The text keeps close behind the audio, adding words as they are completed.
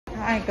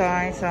Hi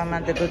guys, so I'm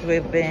at the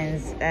Goodwill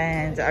bins,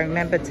 and I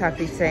remember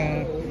Taffy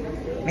saying,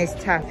 Miss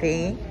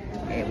Taffy,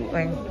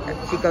 when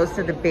she goes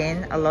to the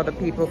bin, a lot of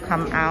people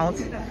come out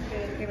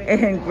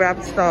and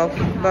grab stuff.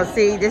 But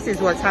see, this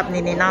is what's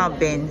happening in our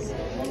bins.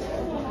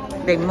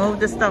 They move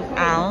the stuff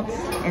out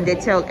and they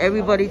tell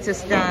everybody to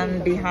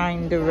stand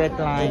behind the red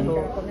line.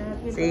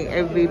 See,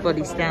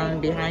 everybody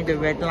stand behind the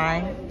red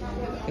line.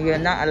 You're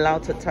not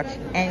allowed to touch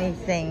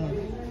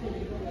anything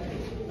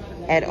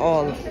at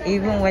all.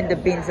 Even when the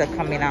bins are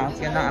coming out,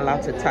 you're not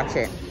allowed to touch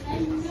it.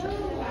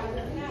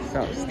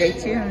 So stay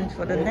tuned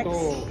for the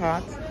next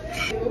part.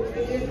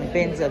 The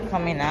bins are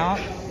coming out.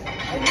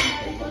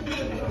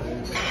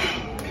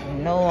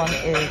 No one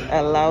is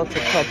allowed to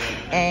touch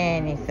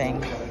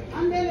anything.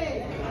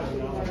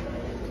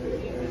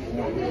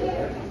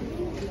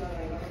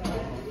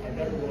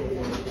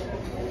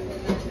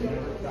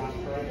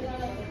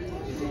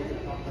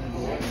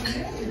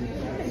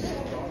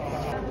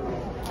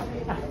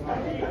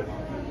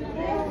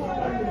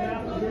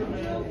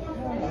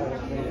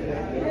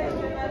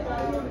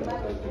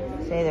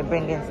 See, they're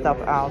bringing stuff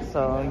out,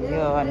 so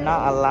you're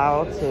not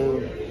allowed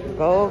to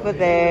go over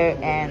there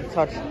and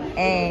touch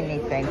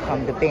anything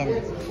from the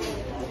bins.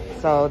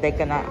 So they're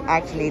gonna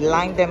actually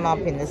line them up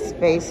in the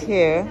space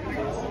here,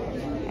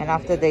 and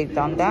after they've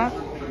done that,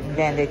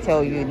 then they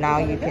tell you now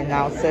you can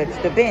now search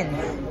the bins.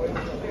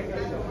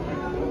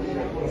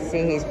 You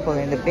see, he's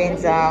pulling the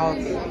bins out.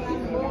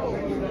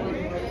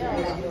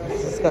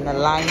 He's just gonna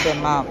line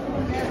them up.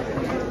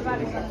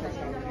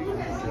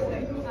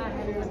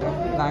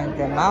 Line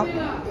them up.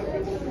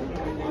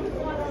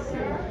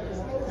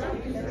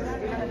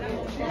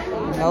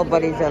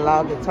 Nobody's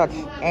allowed to touch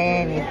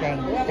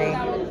anything. See?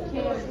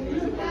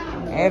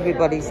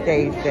 Everybody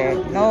stays there.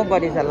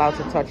 Nobody's allowed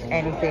to touch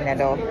anything at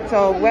all.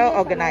 So well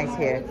organized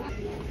here.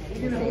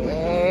 See,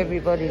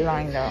 everybody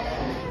lined up.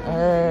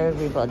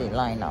 Everybody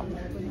lined up.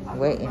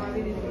 Waiting.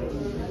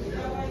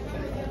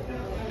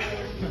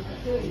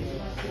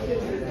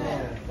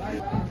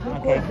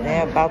 Okay,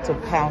 they're about to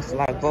pounce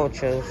like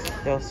vultures.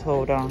 Just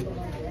hold on.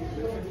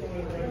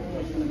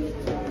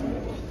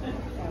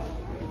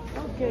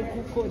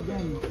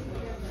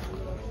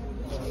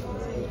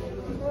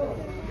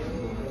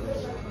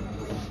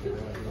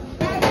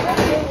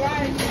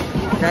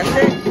 That's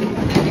it.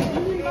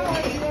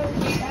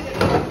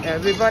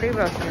 Everybody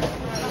rushing.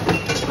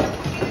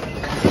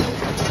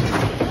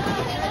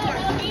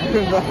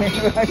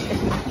 Everybody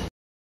rushing.